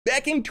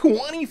Back in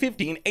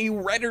 2015, a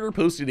Redditor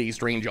posted a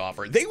strange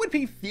offer. They would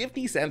pay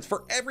 50 cents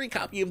for every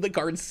copy of the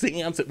card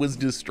Seance that was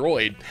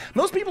destroyed.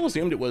 Most people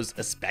assumed it was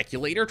a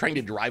speculator trying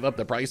to drive up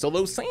the price,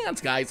 although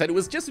Seance guy said it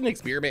was just an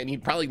experiment and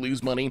he'd probably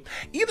lose money.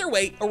 Either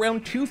way,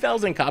 around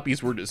 2,000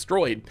 copies were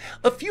destroyed.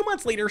 A few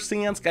months later,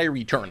 Seance guy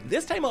returned,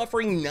 this time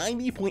offering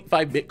 90.5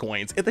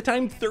 bitcoins, at the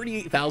time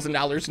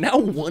 $38,000, now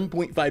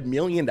 $1.5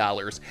 million.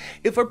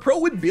 If a pro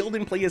would build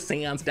and play a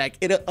Seance deck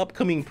at an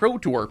upcoming pro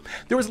tour,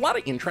 there was a lot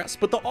of interest,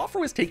 but the offer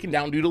was taken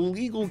down due to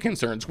legal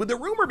concerns, with the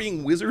rumor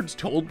being Wizards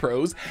told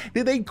pros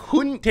that they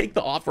couldn't take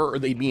the offer or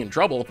they'd be in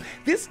trouble.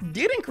 This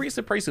did increase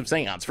the price of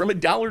Seance from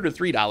 $1 to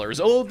 $3,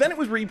 although then it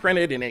was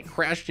reprinted and it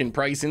crashed in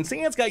price and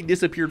Seance guy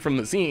disappeared from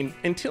the scene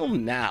until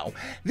now.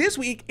 This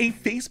week, a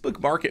Facebook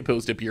market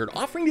post appeared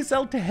offering to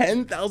sell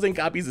 10,000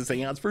 copies of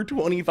Seance for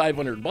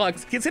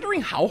 $2,500.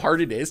 Considering how hard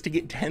it is to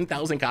get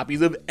 10,000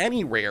 copies of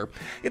any rare,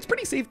 it's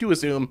pretty safe to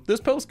assume this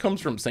post comes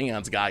from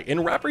Seance guy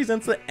and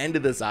represents the end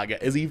of the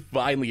saga as he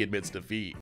finally admits defeat.